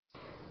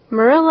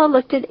Marilla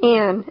looked at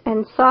Anne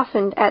and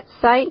softened at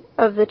sight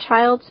of the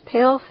child's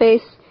pale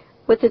face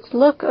with its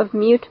look of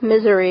mute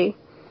misery,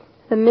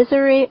 the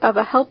misery of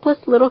a helpless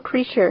little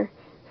creature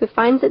who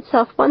finds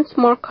itself once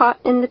more caught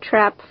in the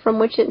trap from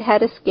which it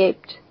had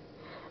escaped.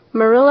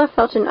 Marilla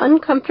felt an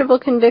uncomfortable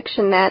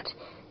conviction that,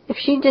 if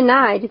she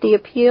denied the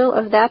appeal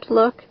of that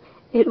look,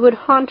 it would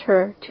haunt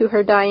her to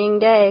her dying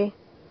day.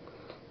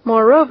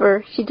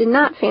 Moreover, she did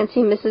not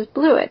fancy Mrs.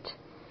 Blewett.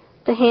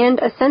 To hand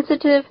a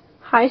sensitive,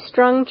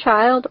 high-strung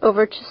child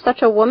over to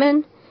such a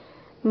woman?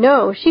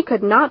 No, she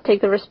could not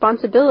take the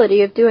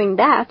responsibility of doing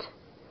that.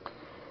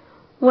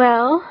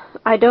 "Well,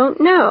 I don't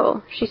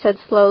know," she said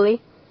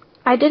slowly.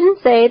 "I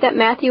didn't say that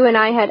Matthew and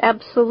I had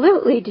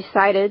absolutely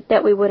decided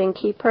that we wouldn't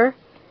keep her.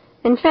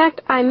 In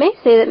fact, I may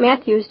say that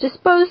Matthew is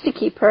disposed to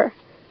keep her.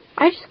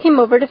 I just came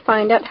over to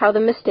find out how the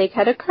mistake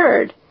had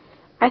occurred.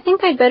 I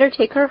think I'd better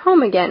take her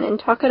home again and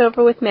talk it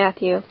over with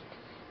Matthew.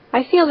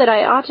 I feel that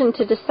I oughtn't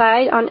to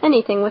decide on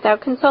anything without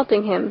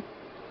consulting him.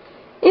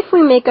 If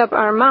we make up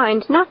our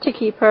mind not to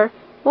keep her,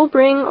 we'll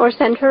bring or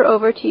send her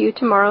over to you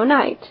tomorrow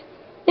night.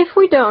 If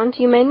we don't,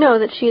 you may know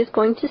that she is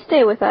going to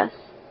stay with us.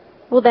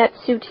 Will that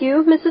suit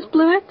you, Mrs.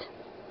 Blewett?"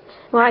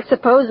 "Well, I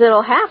suppose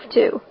it'll have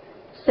to,"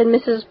 said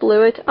Mrs.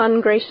 Blewett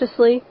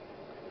ungraciously.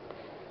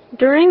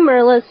 During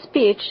Marilla's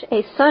speech,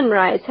 a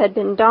sunrise had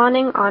been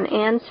dawning on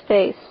Anne's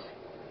face.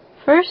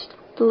 First,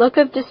 the look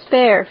of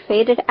despair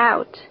faded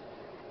out.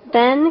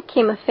 Then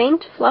came a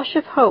faint flush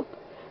of hope.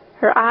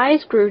 Her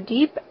eyes grew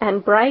deep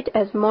and bright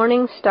as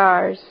morning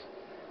stars.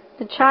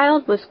 The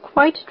child was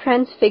quite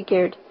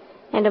transfigured,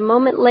 and a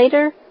moment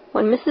later,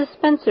 when Mrs.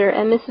 Spencer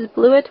and Mrs.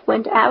 Blewett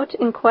went out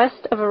in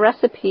quest of a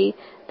recipe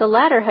the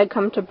latter had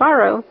come to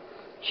borrow,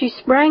 she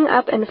sprang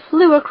up and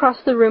flew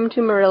across the room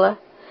to Marilla.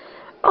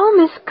 "Oh,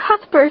 Miss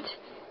Cuthbert,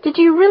 did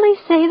you really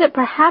say that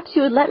perhaps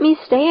you would let me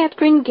stay at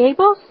Green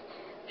Gables?"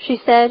 she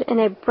said in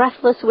a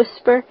breathless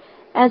whisper,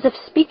 as if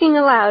speaking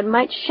aloud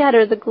might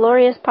shatter the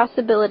glorious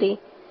possibility.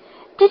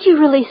 "Did you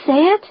really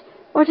say it,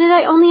 or did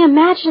I only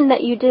imagine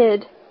that you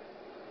did?"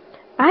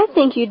 "I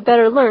think you'd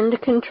better learn to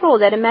control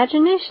that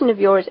imagination of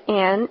yours,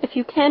 Anne, if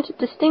you can't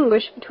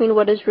distinguish between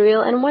what is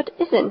real and what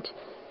isn't,"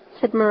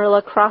 said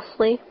Marilla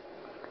crossly.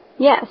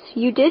 "Yes,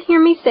 you did hear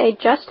me say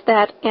just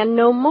that and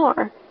no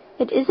more.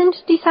 It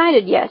isn't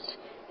decided yet,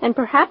 and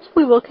perhaps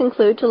we will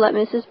conclude to let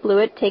Mrs.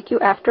 Blewett take you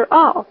after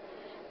all.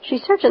 She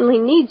certainly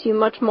needs you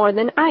much more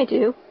than I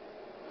do."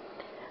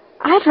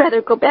 "I'd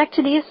rather go back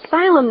to the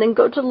asylum than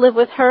go to live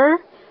with her,"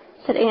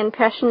 said Anne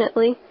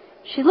passionately.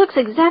 "She looks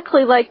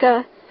exactly like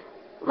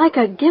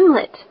a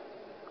gimlet."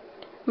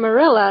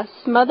 Marilla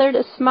smothered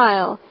a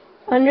smile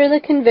under the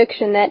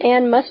conviction that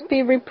Anne must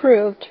be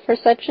reproved for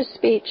such a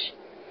speech.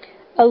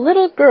 "A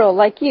little girl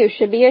like you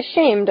should be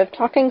ashamed of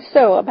talking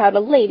so about a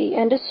lady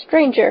and a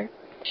stranger,"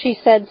 she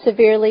said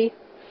severely.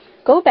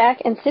 "Go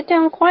back and sit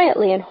down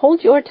quietly and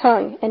hold your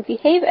tongue, and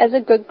behave as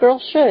a good girl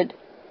should."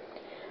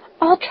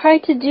 "I'll try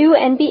to do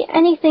and be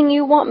anything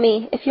you want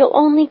me, if you'll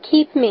only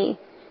keep me,"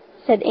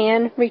 said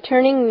Anne,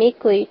 returning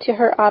meekly to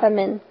her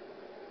ottoman.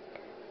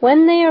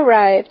 When they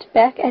arrived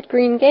back at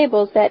Green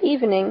Gables that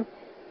evening,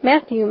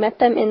 Matthew met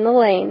them in the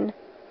lane.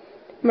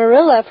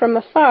 Marilla from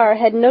afar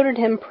had noted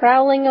him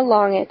prowling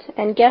along it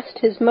and guessed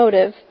his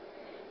motive.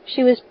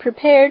 She was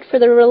prepared for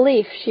the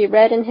relief she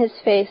read in his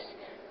face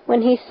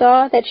when he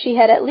saw that she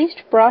had at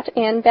least brought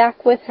Anne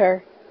back with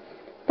her.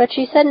 But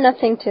she said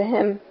nothing to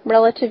him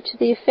relative to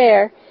the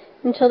affair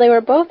until they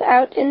were both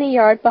out in the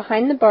yard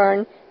behind the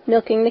barn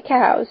milking the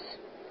cows.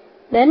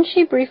 Then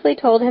she briefly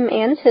told him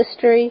Anne's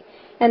history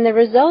and the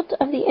result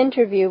of the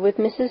interview with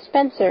Mrs.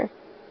 Spencer.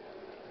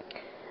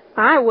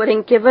 "I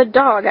wouldn't give a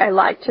dog I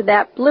liked to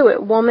that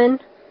Blewett woman,"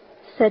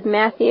 said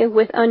Matthew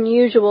with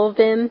unusual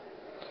vim.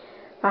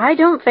 "I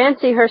don't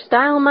fancy her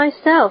style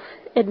myself,"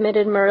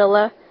 admitted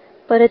Marilla,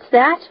 "but it's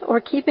that or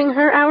keeping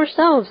her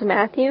ourselves,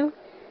 Matthew.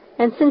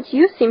 And since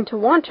you seem to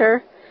want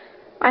her,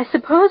 I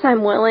suppose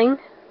I'm willing,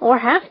 or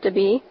have to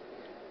be.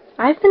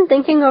 I've been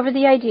thinking over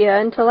the idea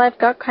until I've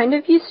got kind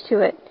of used to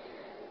it.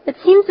 It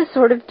seems a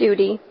sort of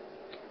duty.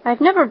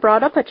 I've never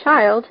brought up a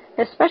child,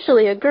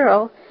 especially a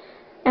girl,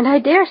 and I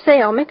dare say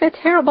I'll make a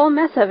terrible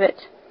mess of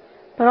it.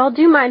 But I'll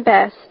do my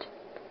best.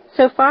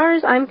 So far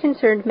as I'm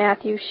concerned,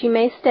 Matthew, she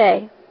may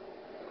stay."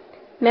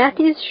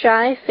 Matthew's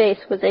shy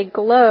face was a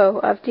glow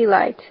of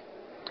delight.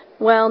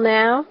 "Well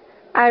now,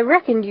 I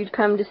reckoned you'd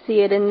come to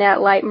see it in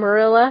that light,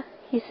 Marilla,"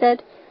 he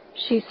said.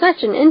 "She's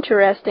such an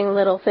interesting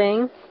little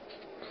thing."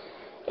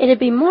 "It'd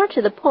be more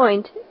to the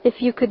point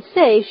if you could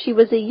say she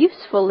was a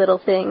useful little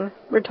thing,"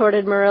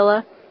 retorted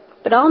Marilla.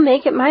 "But I'll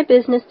make it my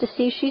business to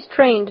see she's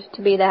trained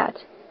to be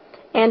that.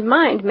 And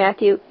mind,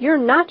 Matthew, you're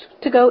not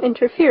to go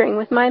interfering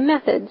with my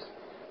methods.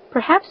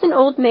 Perhaps an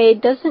old maid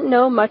doesn't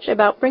know much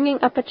about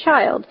bringing up a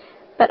child,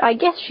 but I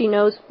guess she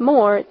knows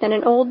more than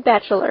an old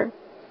bachelor.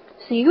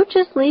 So you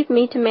just leave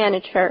me to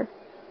manage her.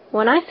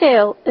 When I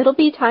fail,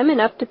 it'll be time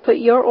enough to put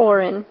your oar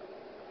in."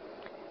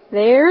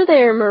 "There,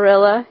 there,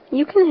 Marilla,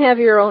 you can have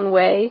your own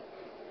way,"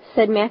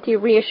 said Matthew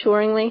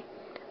reassuringly.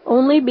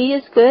 "Only be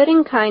as good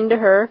and kind to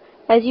her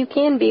as you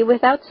can be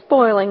without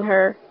spoiling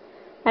her.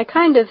 I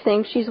kind of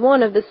think she's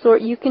one of the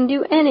sort you can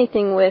do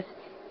anything with,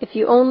 if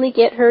you only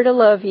get her to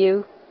love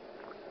you."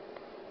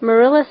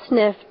 Marilla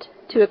sniffed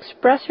to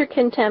express her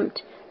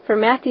contempt for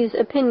Matthew's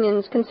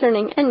opinions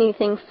concerning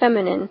anything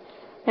feminine,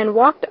 and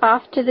walked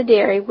off to the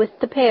dairy with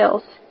the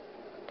pails.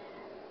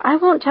 "I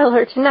won't tell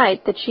her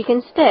tonight that she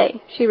can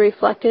stay," she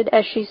reflected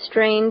as she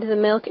strained the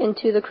milk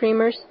into the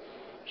creamers.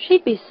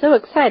 "She'd be so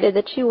excited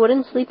that she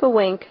wouldn't sleep a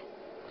wink.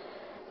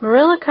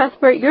 Marilla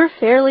Cuthbert, you're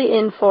fairly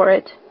in for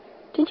it.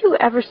 Did you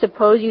ever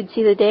suppose you'd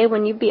see the day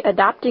when you'd be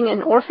adopting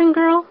an orphan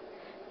girl?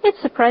 It's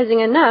surprising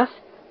enough,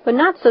 but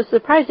not so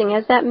surprising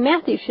as that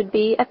Matthew should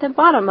be at the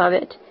bottom of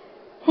it.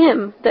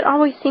 Him that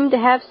always seemed to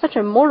have such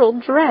a mortal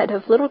dread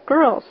of little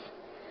girls.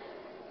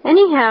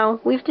 Anyhow,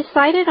 we've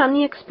decided on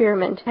the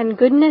experiment, and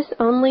goodness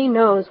only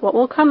knows what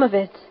will come of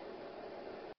it."